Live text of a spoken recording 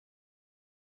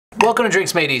Welcome to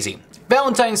Drinks Made Easy.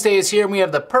 Valentine's Day is here and we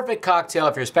have the perfect cocktail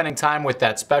if you're spending time with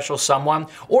that special someone,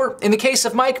 or in the case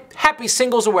of Mike, Happy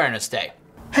Singles Awareness Day.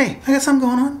 Hey, I got something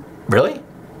going on. Really?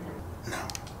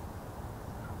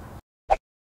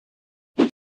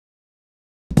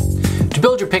 To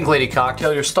build your Pink Lady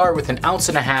cocktail, you'll start with 1.5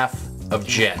 ounces of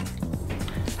gin,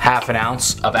 1/2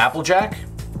 ounce of applejack,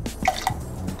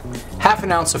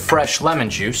 1/2 ounce of fresh lemon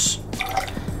juice,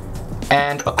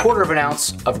 and 1/4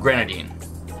 ounce of grenadine.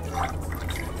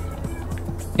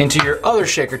 Into your other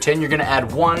shaker tin, you're going to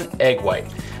add 1 egg white.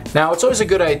 Now, it's always a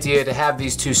good idea to have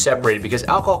these two separated because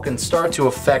alcohol can start to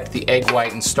affect the egg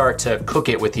white and start to cook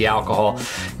it with the alcohol.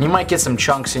 And you might get some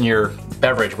chunks in your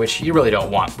beverage, which you really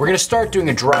don't want. We're going to start doing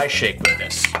a dry shake with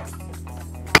this.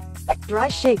 Dry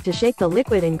shake to shake the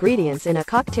liquid ingredients in a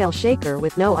cocktail shaker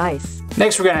with no ice.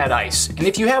 Next, we're going to add ice. And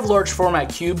if you have large format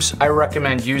cubes, I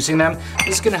recommend using them.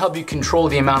 This is going to help you control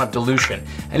the amount of dilution.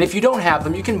 And if you don't have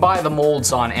them, you can buy the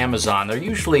molds on Amazon. They're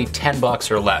usually $10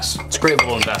 or less. It's a great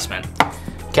little investment.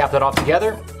 Cap that off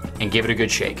together and give it a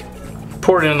good shake.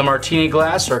 Pour it into the martini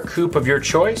glass or coupe of your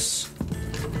choice.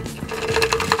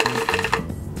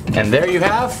 And there you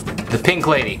have the Pink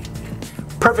Lady.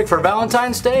 Perfect for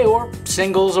Valentine's Day or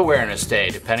Singles Awareness Day,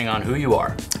 depending on who you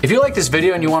are. If you like this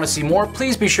video and you want to see more,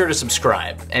 please be sure to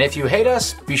subscribe. And if you hate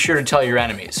us, be sure to tell your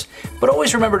enemies. But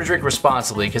always remember to drink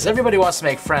responsibly, because everybody wants to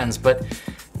make friends, but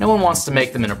no one wants to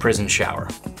make them in a prison shower.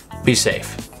 Be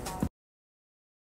safe.